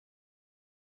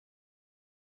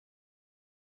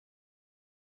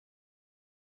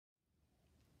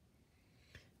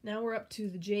Now we're up to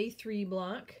the J3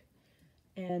 block,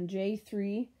 and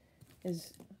J3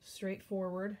 is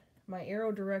straightforward. My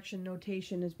arrow direction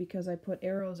notation is because I put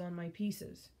arrows on my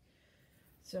pieces.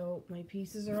 So my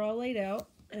pieces are all laid out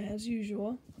as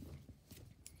usual,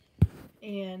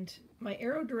 and my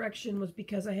arrow direction was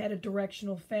because I had a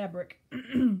directional fabric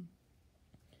and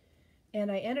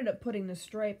I ended up putting the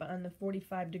stripe on the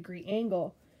 45-degree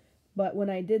angle. But when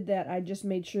I did that, I just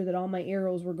made sure that all my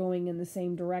arrows were going in the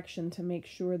same direction to make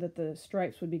sure that the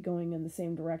stripes would be going in the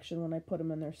same direction when I put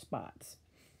them in their spots.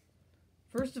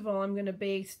 First of all, I'm going to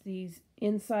baste these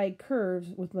inside curves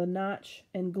with the notch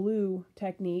and glue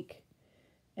technique.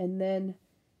 And then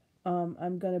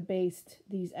I'm going to baste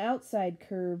these outside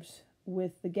curves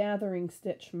with the gathering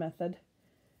stitch method.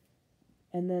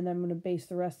 And then I'm going to baste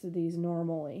the rest of these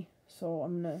normally. So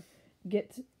I'm going to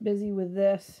get busy with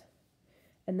this.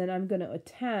 And then I'm going to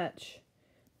attach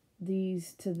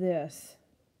these to this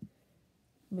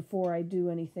before I do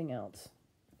anything else.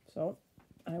 So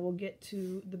I will get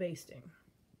to the basting.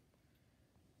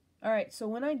 Alright, so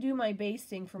when I do my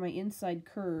basting for my inside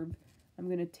curve, I'm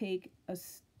going to take a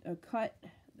cut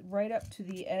right up to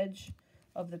the edge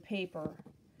of the paper,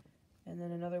 and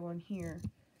then another one here.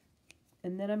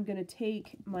 And then I'm going to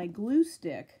take my glue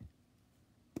stick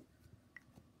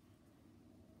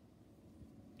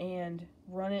and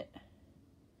run it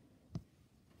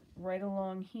right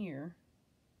along here.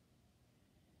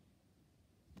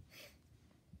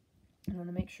 I want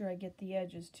to make sure I get the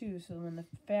edges too, so when the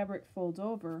fabric folds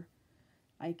over,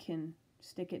 I can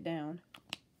stick it down.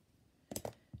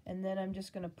 And then I'm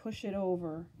just going to push it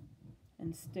over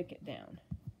and stick it down.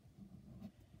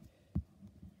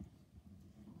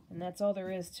 And that's all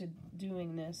there is to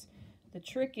doing this. The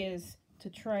trick is to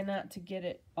try not to get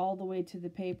it all the way to the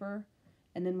paper,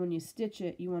 and then when you stitch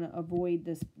it, you want to avoid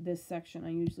this section.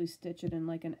 I usually stitch it in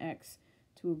like an X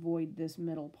to avoid this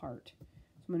middle part.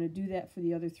 So I'm going to do that for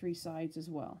the other three sides as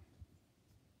well.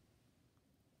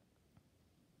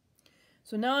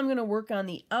 So now I'm going to work on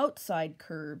the outside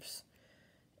curves,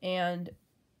 and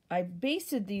I've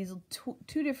basted these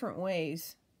two different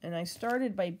ways, and I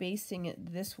started by basting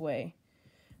it this way,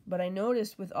 but I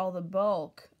noticed with all the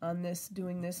bulk on this,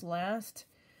 doing this last,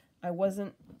 I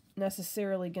wasn't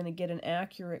necessarily going to get an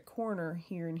accurate corner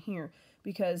here and here,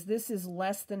 because this is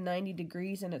less than 90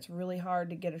 degrees and it's really hard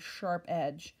to get a sharp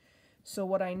edge. So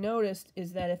what I noticed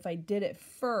is that if I did it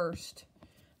first,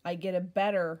 I get a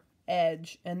better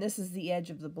edge, and this is the edge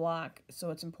of the block, so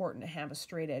it's important to have a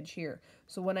straight edge here.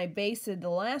 So when I basted the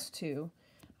last two,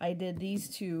 I did these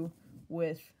two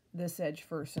with this edge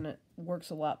first, and it works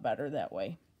a lot better that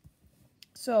way.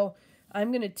 So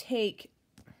I'm going to take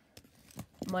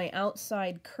my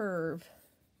outside curve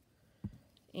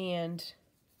and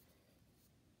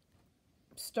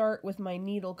start with my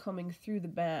needle coming through the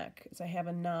back, because I have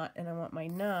a knot and I want my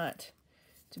knot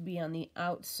to be on the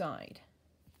outside.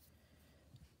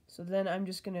 So then I'm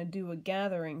just going to do a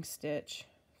gathering stitch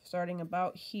starting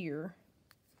about here,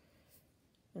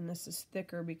 and this is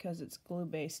thicker because it's glue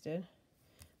basted,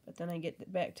 but then I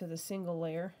get back to the single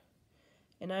layer,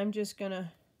 and I'm just going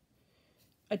to,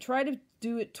 I try to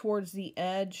do it towards the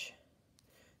edge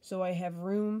so I have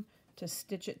room to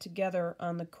stitch it together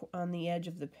on the edge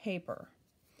of the paper.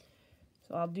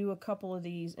 So I'll do a couple of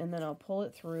these and then I'll pull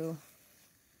it through,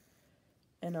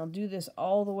 and I'll do this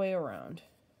all the way around.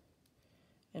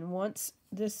 And once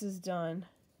this is done,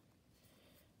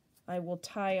 I will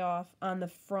tie off on the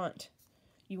front.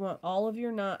 You want all of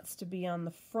your knots to be on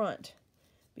the front,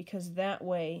 because that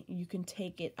way you can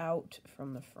take it out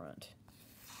from the front.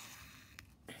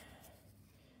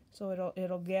 So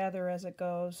it'll gather as it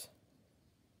goes.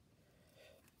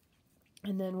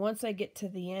 And then once I get to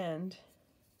the end,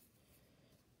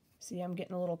 see, I'm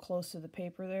getting a little close to the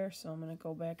paper there, so I'm going to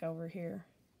go back over here.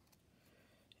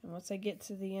 And once I get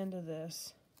to the end of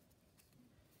this,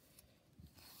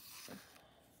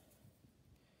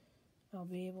 I'll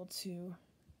be able to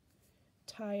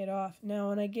tie it off. Now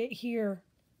when I get here,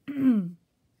 I'm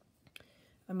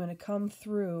going to come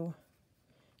through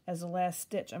as the last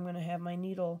stitch. I'm going to have my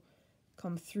needle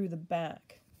come through the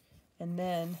back, and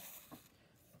then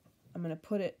I'm going to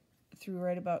put it through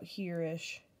right about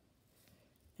here-ish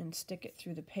and stick it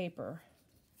through the paper,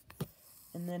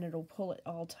 and then it'll pull it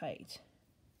all tight.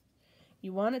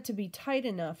 You want it to be tight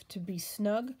enough to be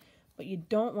snug, but you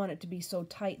don't want it to be so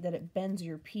tight that it bends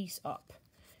your piece up,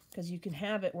 because you can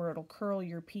have it where it'll curl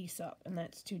your piece up, and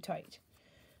that's too tight.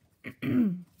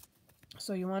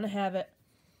 So you want to have it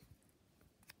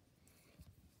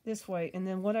this way, and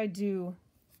then what I do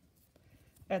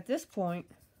at this point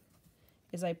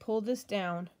is I pull this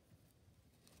down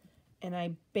and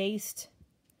I baste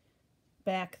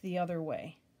back the other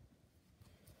way.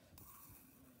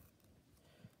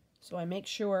 So I make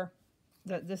sure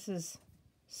that this is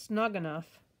snug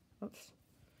enough, oops,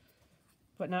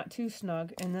 but not too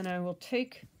snug, and then I will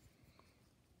take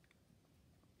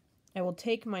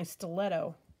my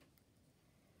stiletto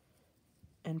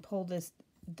and pull this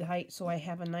tight so I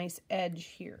have a nice edge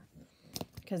here,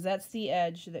 because that's the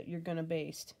edge that you're going to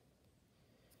baste.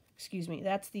 Excuse me,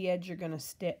 that's the edge you're going to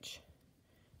stitch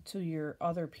to your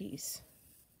other piece.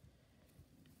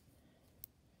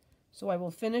 So I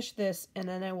will finish this, and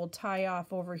then I will tie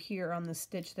off over here on the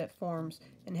stitch that forms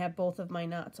and have both of my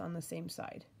knots on the same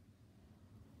side.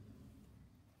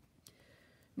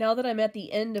 Now that I'm at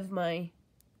the end of my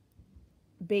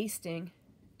basting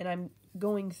and I'm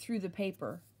going through the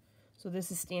paper, so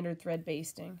this is standard thread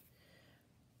basting,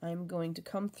 I'm going to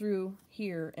come through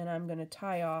here and I'm going to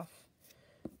tie off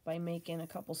by making a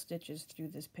couple stitches through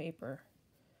this paper.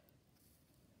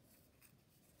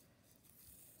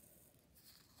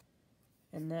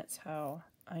 And that's how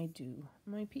I do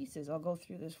my pieces. I'll go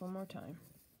through this one more time.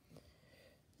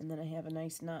 And then I have a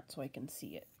nice knot so I can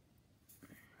see it.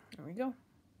 There we go.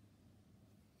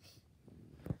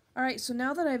 Alright, so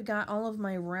now that I've got all of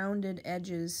my rounded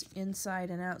edges,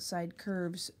 inside and outside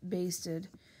curves basted,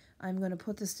 I'm going to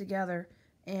put this together.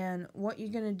 And what you're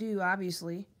going to do,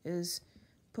 obviously, is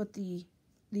put these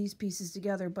pieces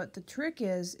together. But the trick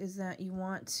is that you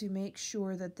want to make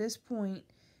sure that this point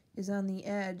is on the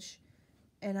edge.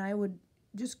 And I would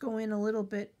just go in a little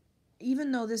bit,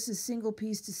 even though this is single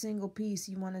piece to single piece,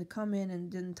 you want to come in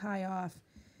and then tie off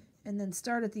and then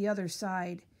start at the other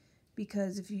side,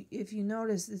 because if you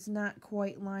notice, it's not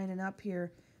quite lining up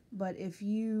here. But if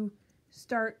you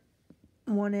start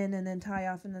one end and then tie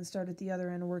off and then start at the other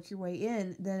end and work your way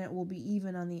in, then it will be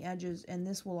even on the edges, and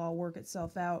this will all work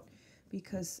itself out,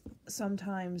 because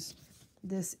sometimes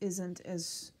this isn't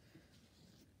as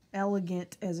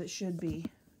elegant as it should be.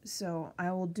 So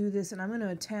I will do this, and I'm going to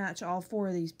attach all 4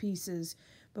 of these pieces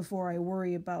before I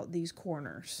worry about these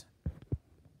corners.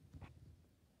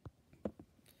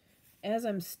 As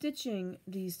I'm stitching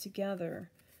these together,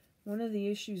 one of the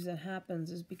issues that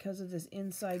happens is because of this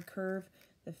inside curve,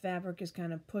 the fabric is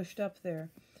kind of pushed up there.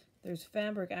 There's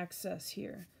fabric excess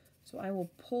here. So I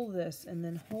will pull this and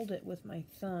then hold it with my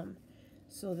thumb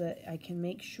so that I can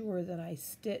make sure that I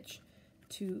stitch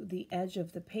to the edge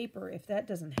of the paper. If that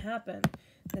doesn't happen,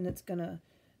 then it's going to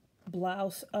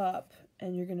blouse up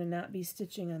and you're going to not be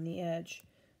stitching on the edge.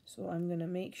 So I'm going to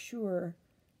make sure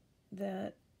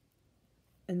that,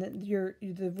 and that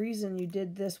the reason you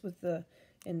did this with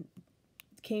and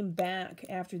came back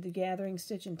after the gathering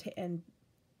stitch and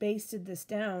basted this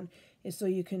down is so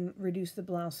you can reduce the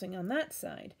blousing on that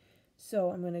side.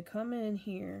 So I'm going to come in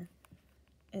here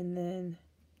and then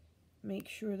make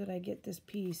sure that I get this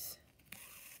piece,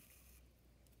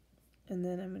 and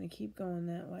then I'm going to keep going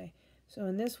that way. So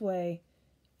in this way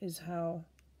is how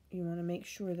you want to make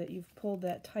sure that you've pulled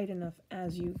that tight enough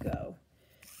as you go.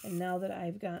 And now that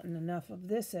I've gotten enough of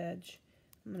this edge,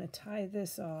 I'm going to tie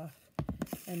this off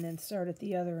and then start at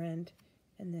the other end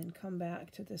and then come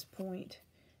back to this point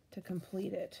to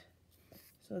complete it.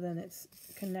 So then it's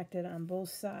connected on both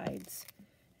sides.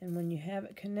 And when you have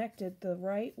it connected the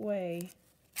right way,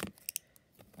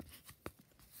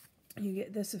 you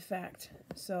get this effect.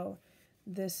 So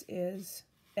this is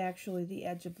actually the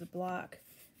edge of the block,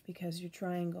 because your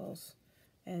triangles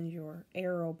and your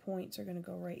arrow points are going to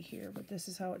go right here. But this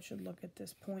is how it should look at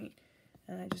this point.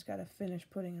 And I just got to finish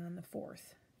putting on the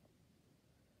 4th.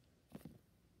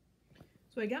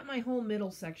 So I got my whole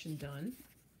middle section done.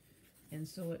 And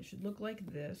so it should look like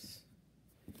this.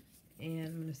 And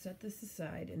I'm going to set this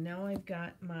aside. And now I've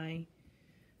got my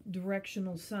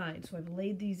directional side. So I've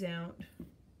laid these out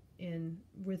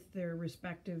with their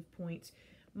respective points.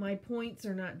 My points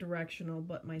are not directional,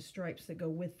 but my stripes that go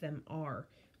with them are.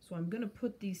 So I'm going to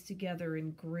put these together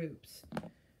in groups.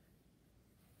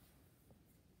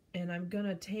 And I'm going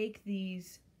to take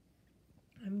these,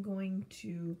 I'm going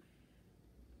to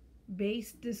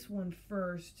baste this one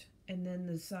first and then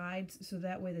the sides, so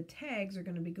that way the tags are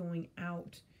going to be going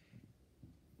out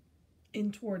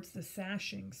in towards the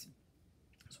sashings.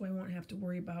 So I won't have to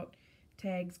worry about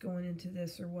tags going into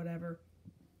this or whatever.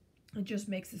 It just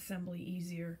makes assembly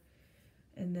easier.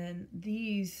 And then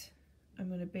these, I'm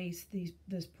going to baste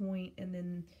this point and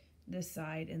then this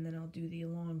side, and then I'll do the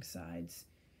long sides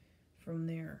from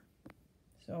there.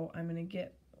 So I'm going to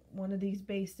get one of these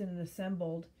basted and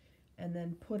assembled and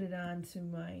then put it onto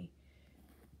my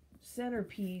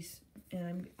centerpiece,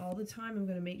 and all the time I'm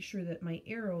going to make sure that my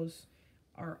arrows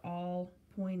are all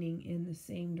pointing in the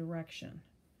same direction.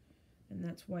 And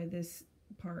that's why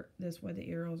that's why the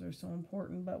arrows are so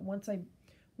important. But once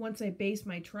I base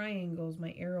my triangles,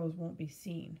 my arrows won't be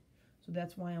seen. So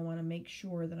that's why I want to make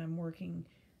sure that I'm working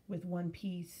with one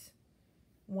piece.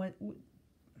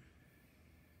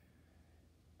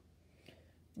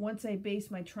 Once I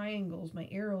base my triangles, my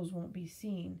arrows won't be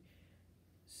seen.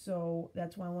 So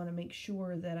that's why I want to make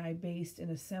sure that I baste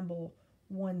and assemble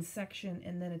one section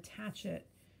and then attach it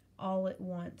all at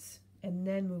once and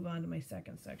then move on to my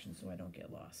second section so I don't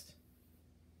get lost.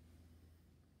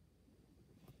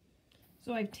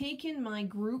 So I've taken my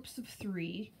groups of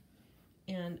 3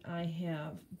 and I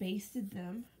have basted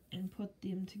them and put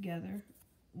them together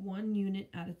one unit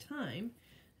at a time.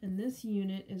 And this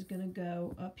unit is going to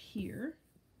go up here,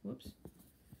 whoops,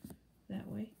 that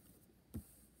way,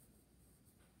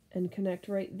 and connect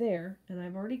right there. And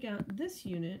I've already got this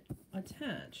unit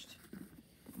attached.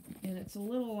 And it's a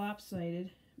little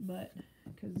lopsided, but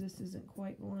because this isn't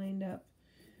quite lined up,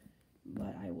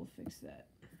 but I will fix that.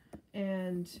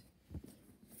 And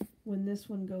when this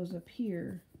one goes up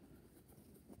here,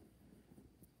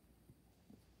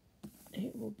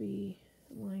 it will be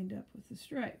lined up with the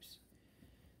stripes.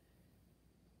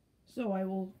 So I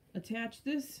will attach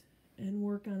this and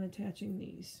work on attaching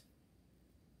these.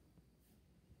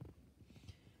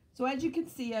 So as you can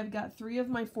see, I've got 3 of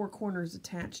my 4 corners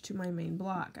attached to my main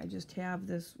block. I just have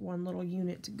this one little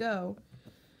unit to go.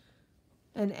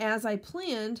 And as I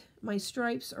planned, my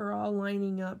stripes are all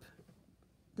lining up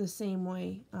the same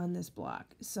way on this block.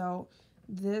 So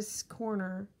this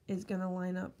corner is going to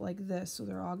line up like this, so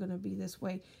they're all going to be this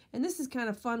way. And this is kind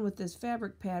of fun with this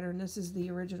fabric pattern. This is the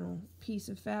original piece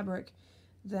of fabric,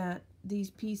 that these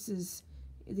pieces,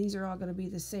 these are all going to be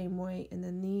the same way, and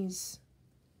then these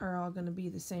are all going to be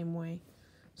the same way.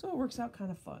 So it works out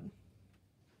kind of fun.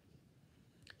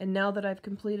 And now that I've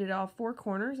completed all 4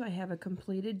 corners, I have a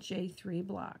completed J3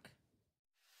 block.